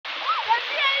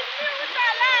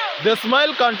The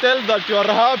smile can tell that you are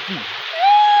happy.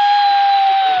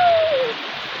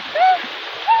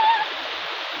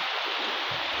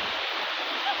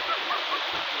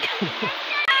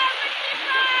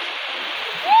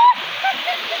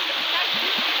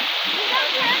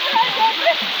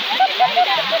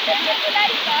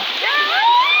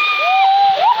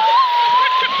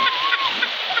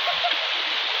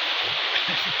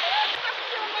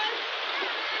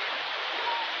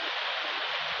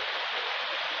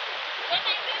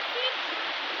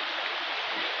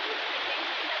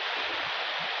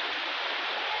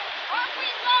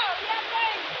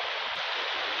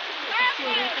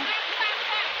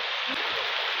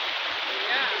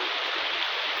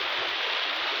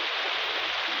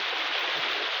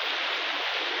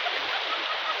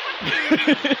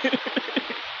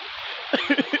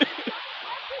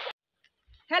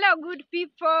 Hello, good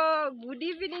people. Good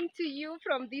evening to you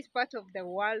from this part of the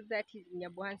world, that is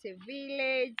Nyabuhanse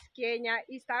Village, Kenya,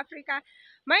 East Africa.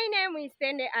 My name is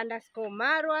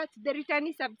Tende_Marwa. To the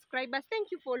returning subscribers,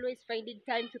 thank you for always finding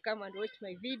time to come and watch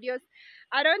my videos.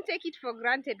 I don't take it for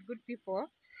granted, good people.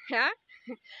 Yeah?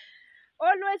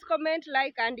 Always comment,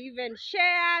 like, and even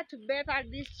share to better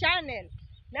this channel.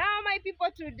 Now, my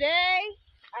people, today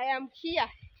I am here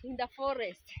in the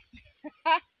forest.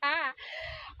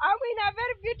 I'm in a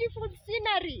very beautiful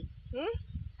scenery.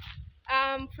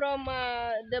 From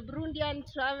the Burundian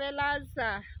travelers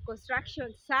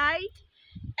construction site,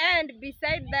 and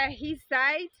beside the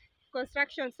hillside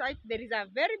construction site there is a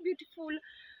very beautiful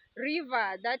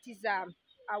river that is a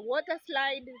water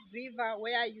slide river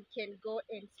where you can go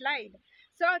and slide.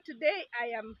 So today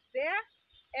I am there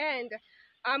and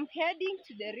I'm heading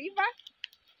to the river.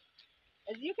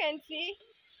 As you can see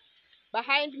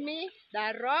behind me,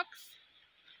 the rocks.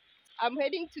 I'm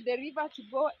heading to the river to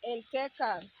go and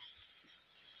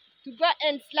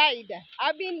slide.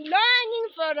 I've been longing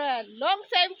for a long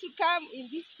time to come in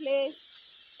this place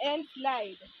and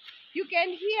slide. You can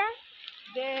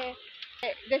hear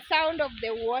the sound of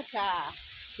the water.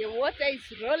 The water is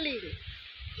rolling.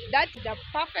 That's the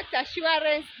perfect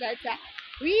assurance that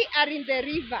we are in the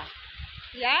river.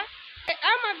 Yeah.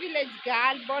 I'm a village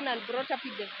girl, born and brought up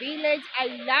in the village. I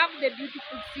love the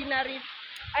beautiful scenery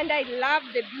and I love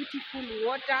the beautiful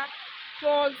water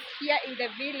falls here in the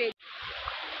village.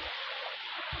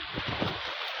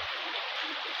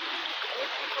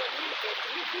 The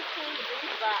beautiful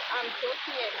river I'm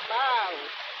talking about.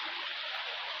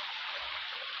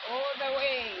 All the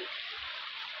way.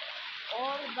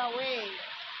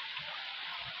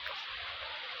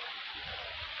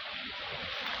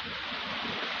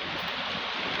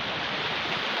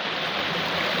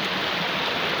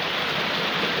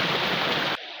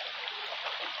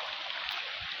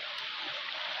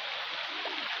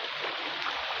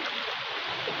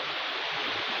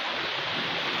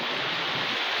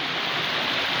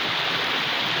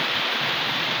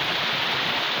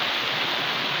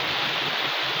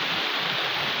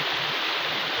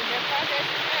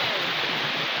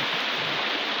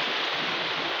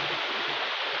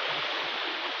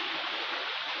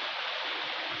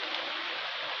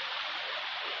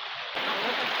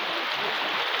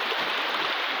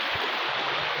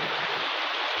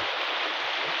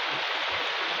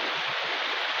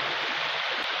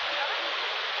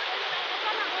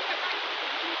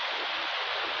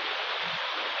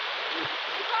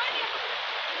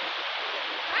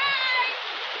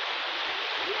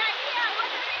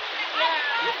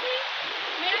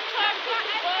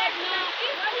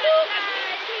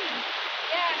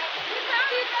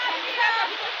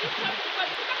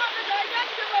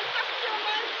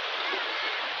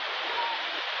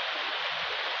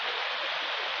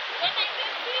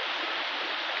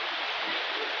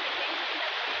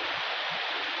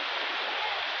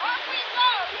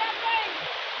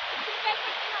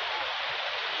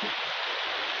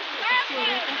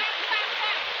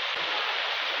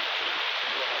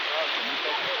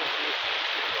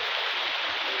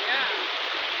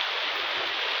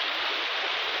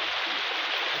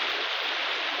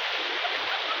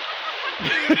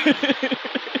 Good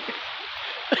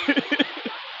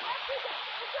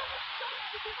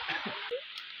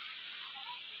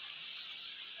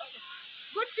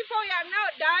people, we are now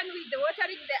done with the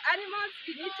watering the animals.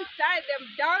 We need to tie them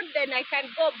down, then I can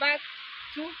go back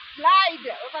to slide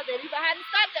over the river. I had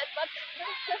started, but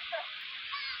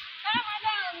come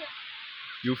along.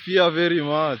 You fear very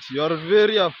much. You are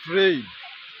very afraid.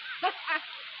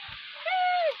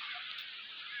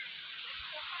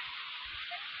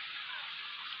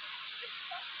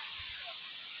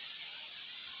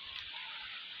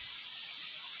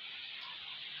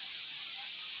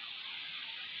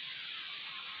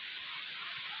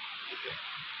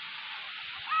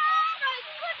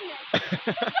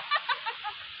 darkness.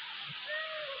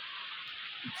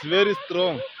 It's very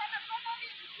strong.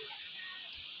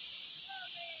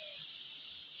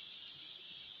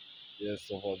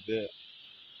 Yes, over there.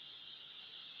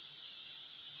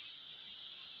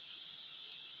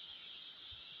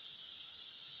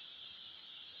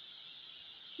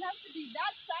 You have to be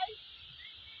that side.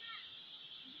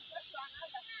 Go to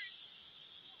another.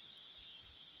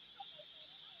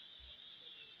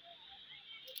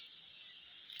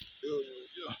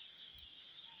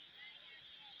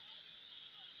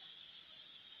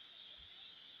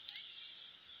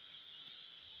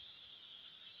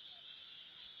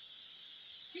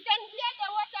 You can hear the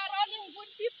water rolling,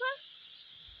 good people.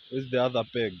 Where's the other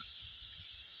peg?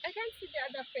 I can't see the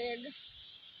other peg.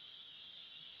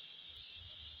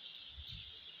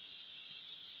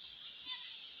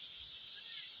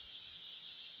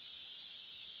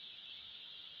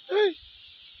 Hey.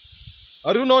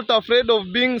 Are you not afraid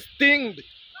of being stinged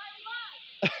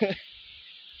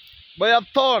by a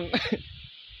thorn?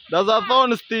 Does a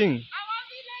thorn sting?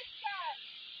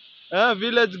 I'm a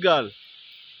village girl. Village girl.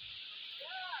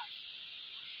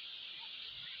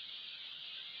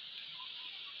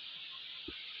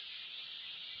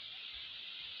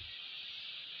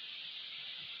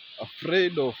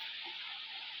 Afraid of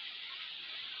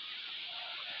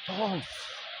thorns.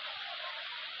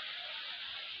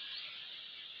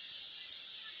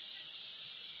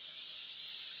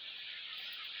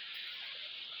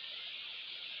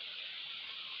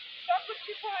 So good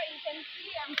people, you can see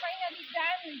I'm finally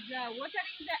done with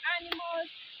watering the animals,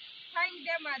 tying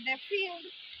them at the field.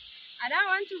 And I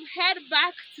want to head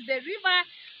back to the river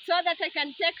so that I can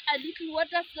take a little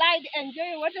water slide,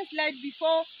 enjoy a water slide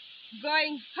before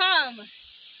going home.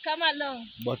 Come along.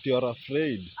 But you're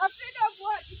afraid. Afraid of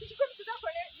what? Afraid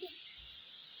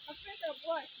of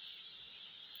what?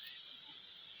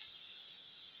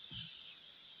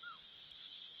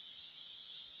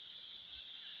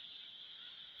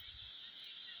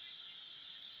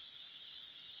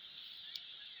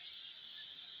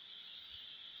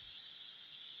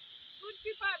 Good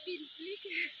people have been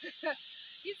flicking.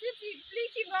 Is it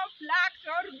flicking or flagged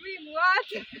or doing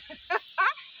what?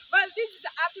 Well, this is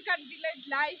the African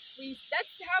village life.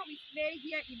 That's how we stay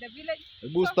here in the village.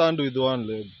 Maybe stand with one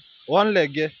leg. One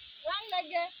leg, eh? One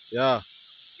leg. Yeah.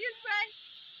 This way.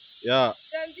 Yeah.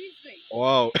 Then this way.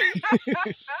 Wow. And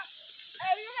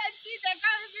you can see the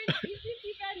cow is it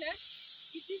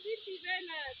even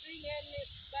doing any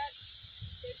bad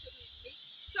situation with me.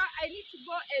 So I need to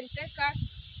go and take a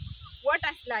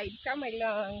water slide. Come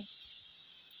along.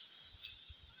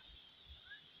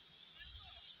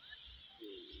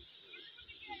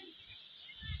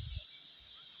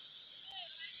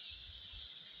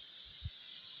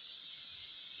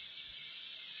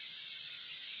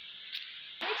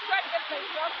 I need to go and get my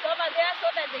crops over there so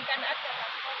that they can act as a crop.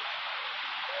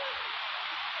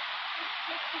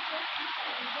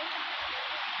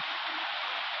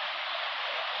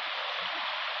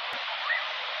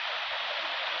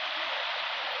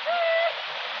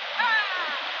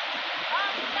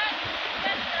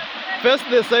 Face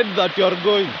the side that you're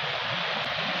going.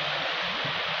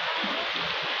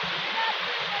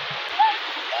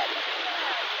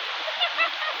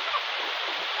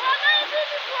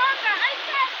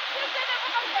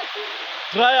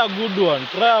 Try a good one.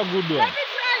 Try a good one. Let me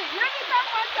try. Let me come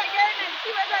once again and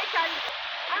see whether I can.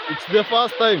 It's the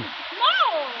first time. No!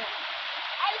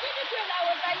 I did it when I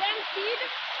was a young kid.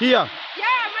 Here.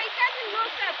 Yeah, my cousin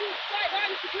knows that too, so I don't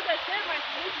want to do the same and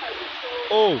lose her.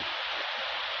 Oh.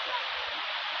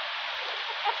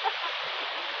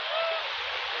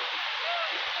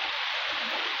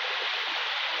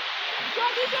 So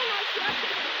this one was just...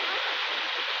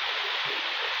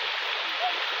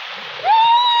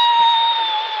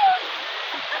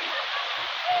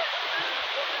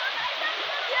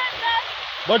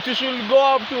 But you should go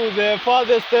up to the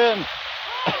farthest end.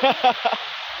 Should I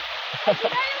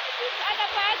use this other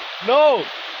part? No,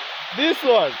 this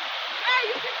one. Ah,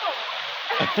 you people.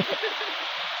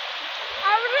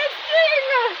 I'm risking,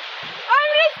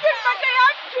 but I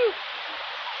have to.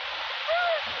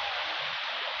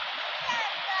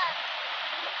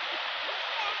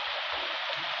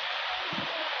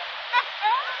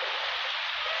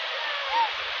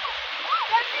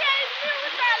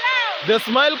 The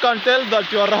smile can tell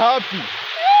that you are happy.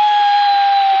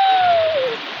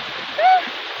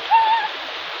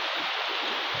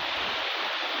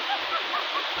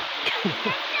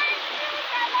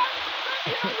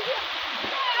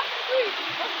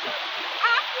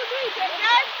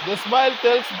 The smile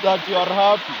tells that you are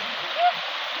happy.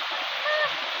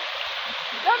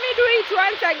 Let me do it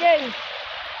once again.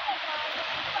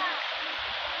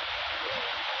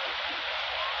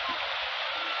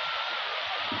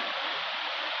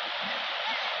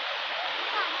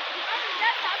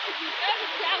 Who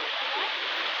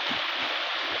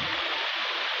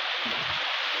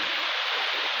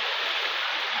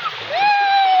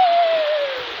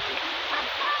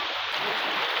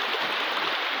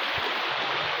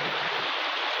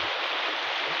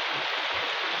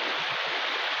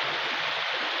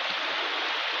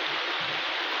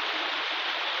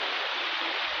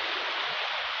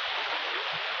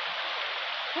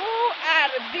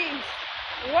are these?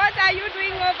 What are you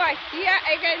doing over here?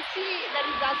 I can see there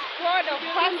is a squad of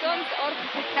persons or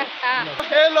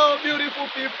Hello beautiful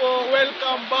people,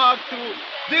 welcome back to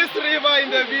this river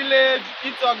in the village.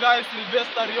 It's our guy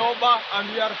Sylvester Rioba and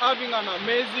we are having an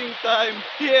amazing time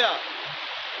here.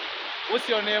 What's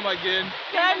your name again?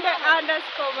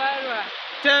 Tende_Marwa.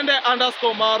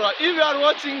 Tende_Marwa. If you are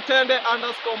watching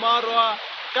Tende_Marwa,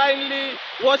 kindly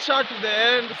watch her to the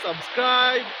end,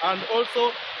 subscribe and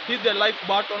also hit the like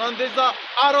button, and there's an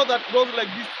arrow that goes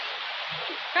like this.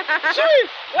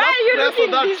 Why are you Just looking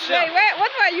press on that this way? share.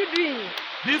 What were you doing?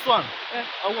 This one,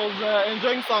 I was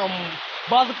enjoying some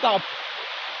bathtub,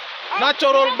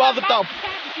 natural bathtub.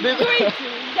 Do it.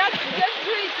 Just do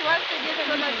it once again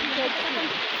so that you can see.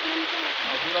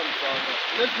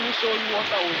 Let me show you what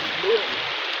I was doing.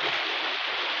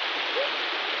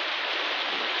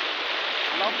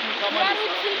 We are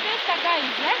with Sylvester, guys,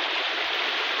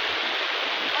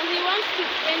 and he wants to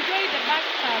enjoy the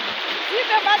bathtub. See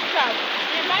the bathtub?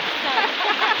 The bathtub.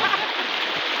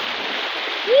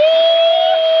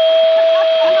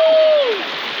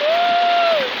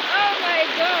 Oh my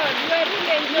God, you are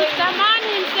really enjoying It's the man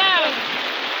himself.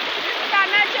 This is a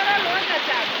natural water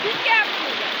tub. Be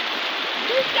careful.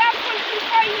 Be careful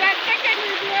before you are taken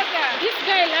with water. This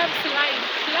guy loves life.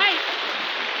 Life.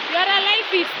 You are a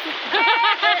lifeist.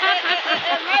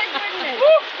 My goodness.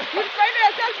 You find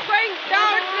yourself going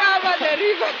down over the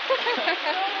river.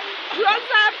 You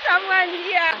also have someone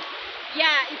here.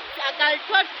 Yeah, it's a girl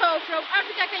Toto from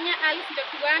Africa, Kenya,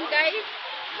 Alice.1, guys.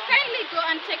 Kindly go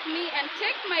and check me and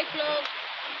check my blog.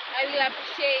 I will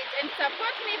appreciate and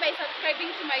support me by subscribing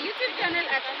to my YouTube channel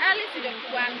at Alice.1.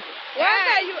 What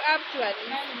are you up to, Alice?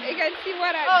 I can see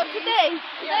what I'm Oh, doing. today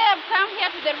I've come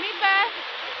here to the river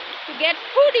to get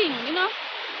pudding, you know.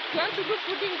 You want to do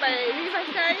pudding by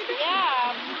riverside?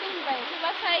 Yeah, pudding by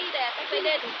riverside.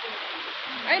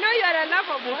 I know you are a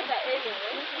love of water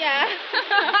anyway. Yeah,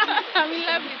 I'm in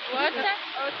love with water.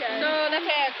 Okay. So that's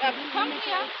why I've come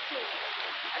here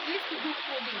at least to do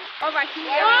pudding. Over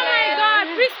here. Oh my God,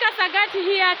 Priska Sagati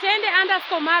here,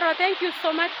 Tende_Marwa. Thank you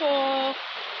so much for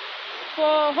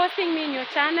hosting me in your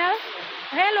channel.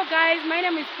 Hello guys, my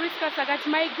name is Priska Sagati.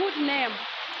 My good name.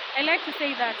 I like to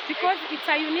say that because it's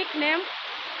a unique name.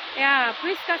 Yeah,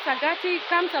 Priska Sagati.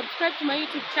 Come subscribe to my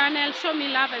YouTube channel. Show me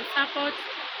love and support.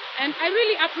 And I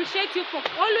really appreciate you for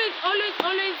always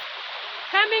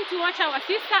coming to watch our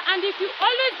sister. And if you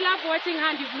always love watching her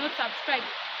and you've not subscribed,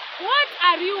 what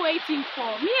are you waiting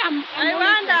for? I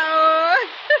wonder. I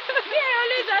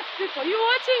always ask people, you're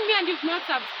watching me and you've not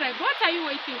subscribed. What are you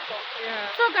waiting for?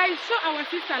 Yeah. So guys, show our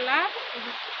sister love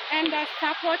and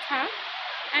support her.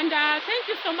 And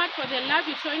thank you so much for the love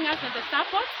you're showing us and the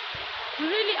support. We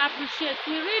really appreciate.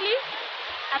 We really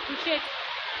appreciate.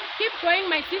 Keep going,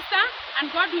 my sister,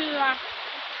 and God will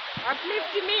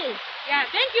Uplift me. Yeah,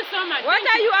 thank you so much. What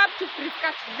are you up to,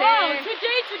 Priska, today? Oh,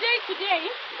 today.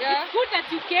 Yeah. It's good that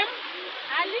you came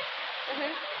early.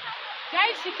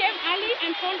 Guys, she came early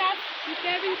and found us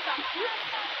preparing some food.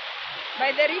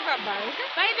 By the river bank.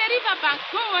 By the river bank.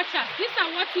 Go watch us. This is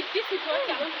what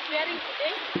I'm preparing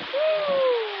today.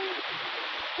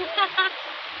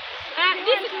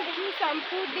 This is do some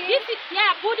pudding.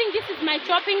 Pudding. This is my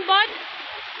chopping board.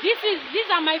 These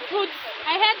are my fruits.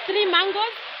 I had 3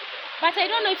 mangoes, but I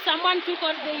don't know if someone took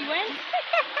or they went.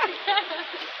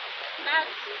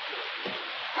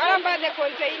 How about the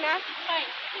container? Fine.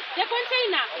 The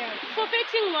container for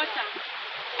fetching water.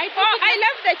 I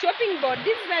love the chopping board.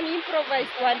 This is an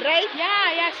improvised one, right?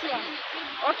 Yeah, sure.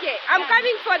 Okay, I'm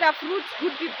coming for the fruits,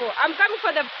 good people. I'm coming for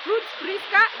the fruits,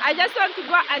 Priska. I just want to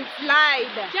go and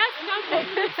slide. Just come for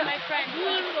fruits, my friend. We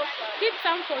will keep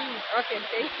some for you. Okay,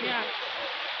 thank you. Yeah.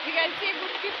 You can see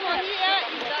good people here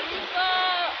in the river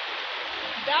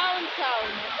downtown.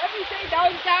 Let me say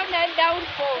downtown and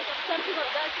downfall. Something of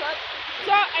that sort.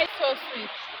 So it's so sweet.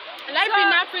 Life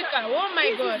in Africa. Oh my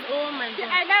God.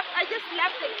 I just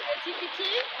love the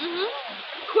creativity.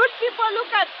 Good people,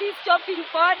 look at this chopping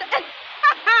board.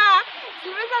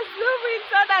 Sylvester zoom in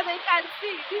so that they can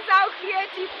see. This is how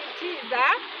creative it is,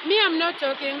 huh? Me, I'm not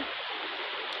talking.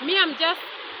 Me, I'm just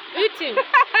eating.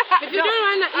 If you don't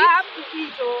want to eat, I have to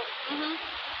eat. Oh.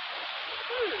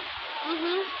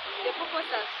 The purpose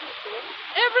are sweet,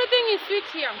 Everything is sweet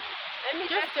here. Let me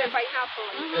just the pineapple.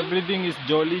 Everything is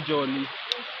jolly. Jolly.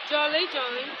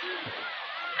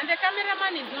 And the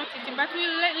cameraman is not eating, but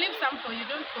we'll leave some for you,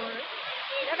 don't worry.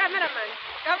 The cameraman.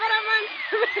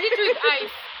 Eat with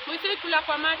ice. We say kula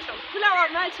kwa macho. Kula wa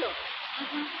macho.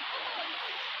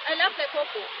 I love the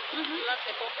cocoa. Love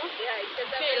the cocoa? Yeah, it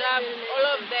tastes Okay, love all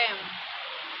of them.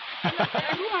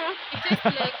 It tastes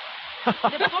like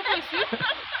the cocoa is sweet.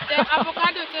 The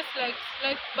avocado tastes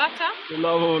like butter. I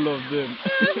love all of them.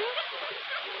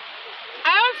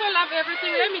 I also love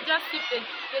everything. Let me just sip the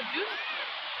juice.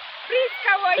 Please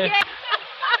come on here.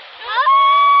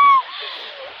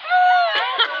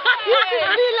 This is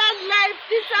village life.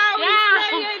 This is how we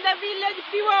stay here in the village.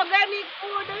 Pure organic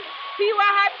food,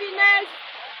 pure happiness,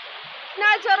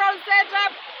 natural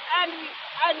setup, and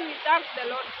we thank the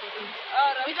Lord for it.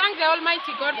 We thank the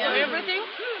Almighty God for everything,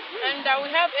 and we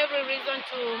have every reason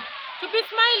to be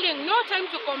smiling. No time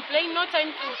to complain. No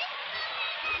time to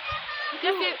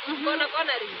just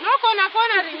cornering. No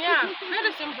cornering. Yeah,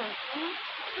 very simple.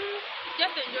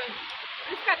 Just enjoy.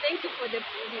 Priska, thank you for the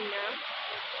pudding. Yeah?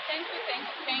 Thank you.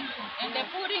 And the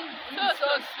pudding so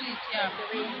sweet. Yeah.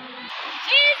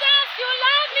 Jesus, you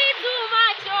love me too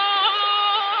much.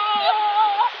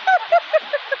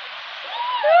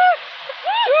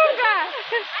 Sugar.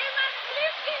 I must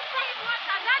live inside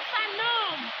water. That's a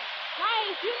norm.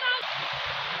 Guys, you know.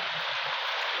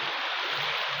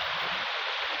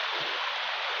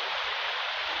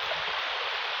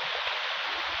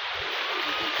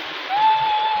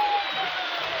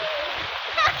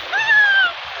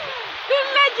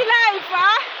 Village life,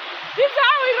 huh? This is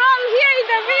how we roll here in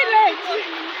the village.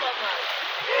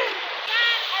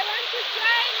 I want to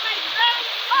join my friends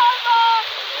over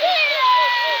here.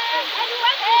 And we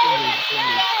want to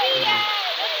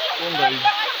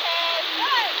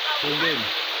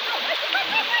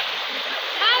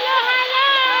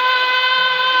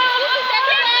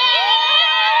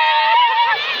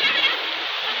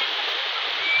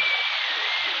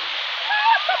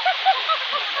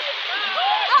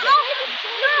Hello.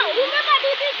 No, we never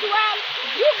did it well.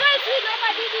 You guys, we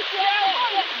never did it well.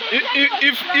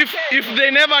 If they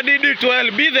never did it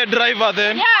well, be the driver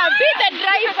then. Yeah, be the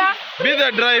driver. Be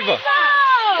the driver.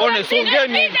 No. Honest, so get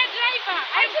me. Be the driver.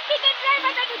 I should be the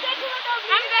driver that you get to know me.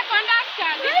 I'm the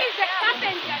conductor. This is the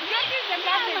passenger. This is the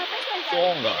passenger.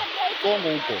 Songa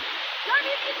huko. No,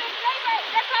 this is the driver,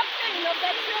 the captain of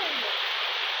the train.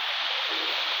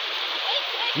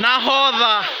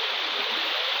 Nahodha.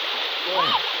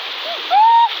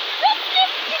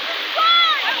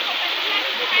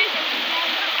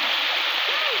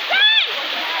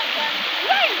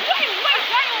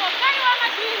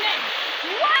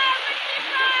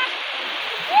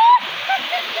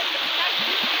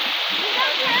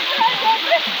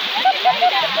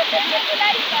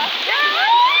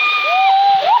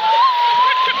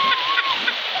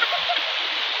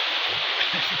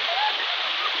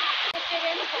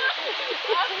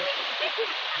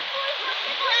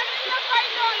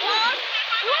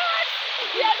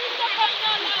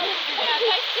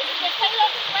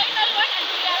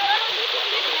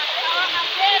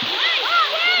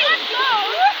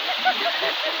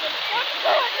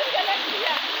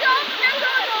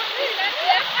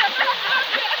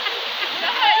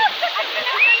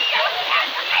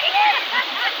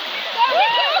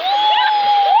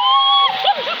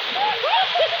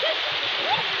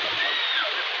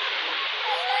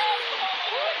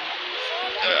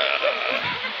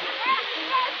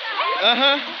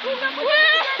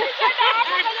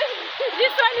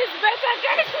 This one is better,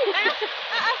 guys.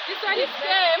 This one is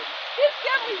same. This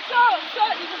game is so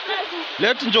impressive.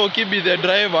 Let Njoki be the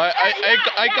driver.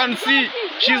 I can see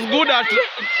she's good at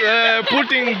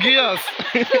putting gears.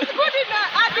 She's good in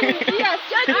adding gears.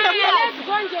 Let's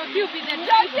go Njoki be the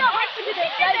driver.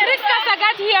 Priska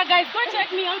Sagati here, guys. Go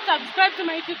check me out. Subscribe to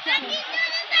my YouTube channel.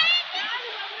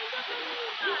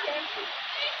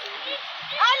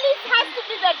 Alice has to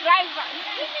be the driver.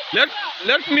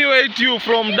 Let me wait you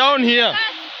from down here.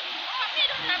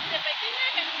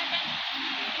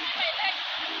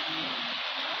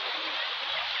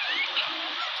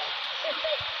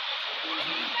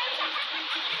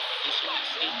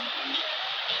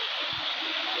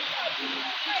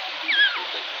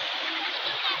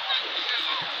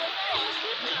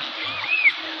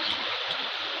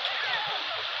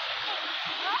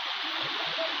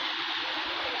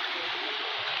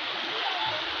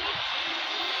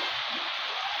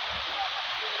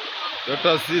 Let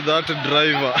us see that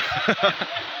driver.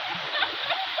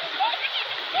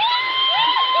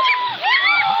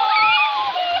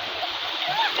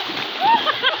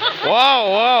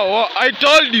 Wow. I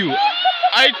told you.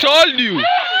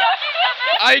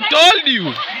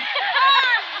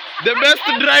 The best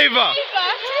driver.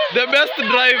 The best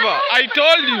driver. I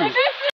told you.